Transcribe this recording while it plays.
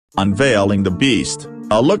Unveiling the beast,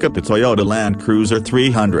 a look at the Toyota Land Cruiser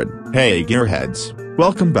 300. Hey gearheads,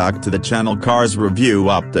 welcome back to the channel Cars Review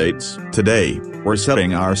Updates. Today, we're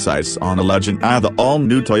setting our sights on a legend the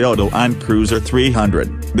all-new Toyota Land Cruiser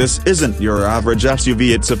 300. This isn't your average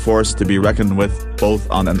SUV, it's a force to be reckoned with, both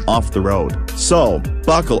on and off the road. So,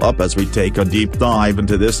 buckle up as we take a deep dive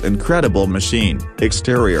into this incredible machine.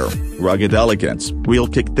 Exterior, rugged elegance. We'll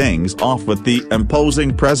kick things off with the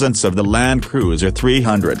imposing presence of the Land Cruiser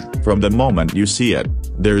 300. From the moment you see it,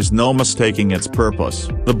 there's no mistaking its purpose.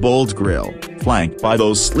 The bold grille, flanked by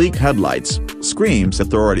those sleek headlights, screams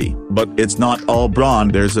authority. But it's not all brawn,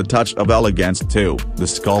 there's a touch of elegance too. The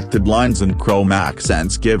sculpted lines and chrome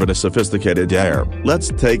accents give it a sophisticated air. Let's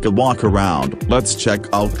take a walk around. Let's check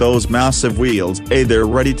out those massive wheels. They're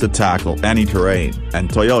ready to tackle any terrain. And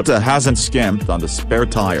Toyota hasn't skimped on the spare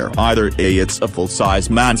tire either. It's a full-size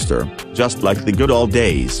monster, just like the good old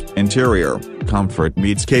days. Interior, comfort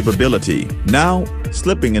meets capability. Now,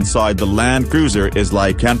 slipping inside the Land Cruiser is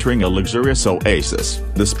like entering a luxurious oasis.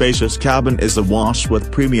 The spacious cabin is awash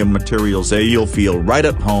with premium materials. You'll feel right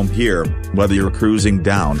at home here, whether you're cruising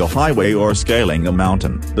down the highway or scaling a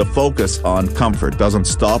mountain. The focus on comfort doesn't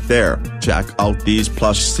stop there. Check out these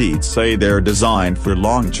plush seats. They're designed for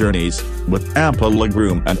long journeys, with ample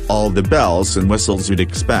legroom and all the bells and whistles you'd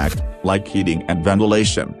expect, like heating and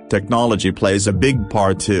ventilation. Technology plays a big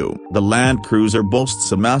part too. The Land Cruiser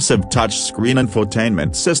boasts a massive touchscreen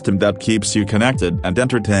infotainment system that keeps you connected and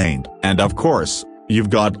entertained. And of course, you've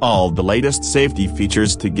got all the latest safety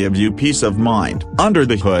features to give you peace of mind. Under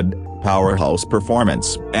the hood, powerhouse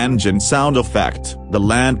performance, engine sound effect. The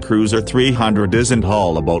Land Cruiser 300 isn't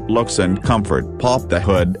all about looks and comfort. Pop the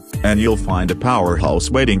hood, and you'll find a powerhouse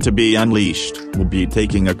waiting to be unleashed. We'll be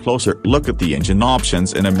taking a closer look at the engine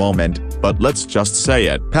options in a moment, but let's just say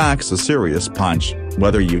it packs a serious punch.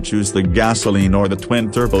 Whether you choose the gasoline or the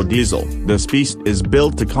twin-turbo diesel, this beast is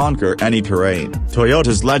built to conquer any terrain.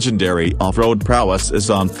 Toyota's legendary off-road prowess is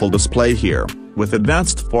on full display here, with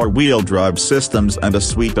advanced four-wheel drive systems and a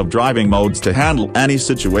suite of driving modes to handle any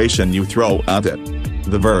situation you throw at it.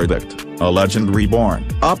 The verdict: a legend reborn.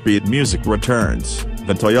 Upbeat music returns.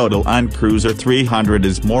 The Toyota Land Cruiser 300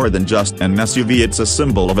 is more than just an SUV, it's a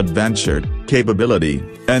symbol of adventure, capability,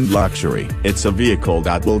 and luxury. It's a vehicle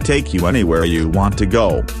that will take you anywhere you want to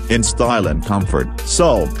go, in style and comfort.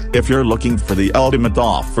 So, if you're looking for the ultimate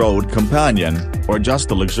off-road companion, or just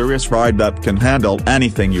a luxurious ride that can handle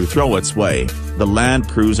anything you throw its way, the Land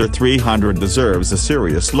Cruiser 300 deserves a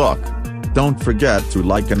serious look. Don't forget to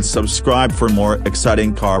like and subscribe for more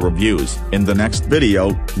exciting car reviews. In the next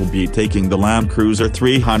video, we'll be taking the Land Cruiser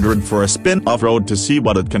 300 for a spin off-road to see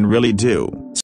what it can really do.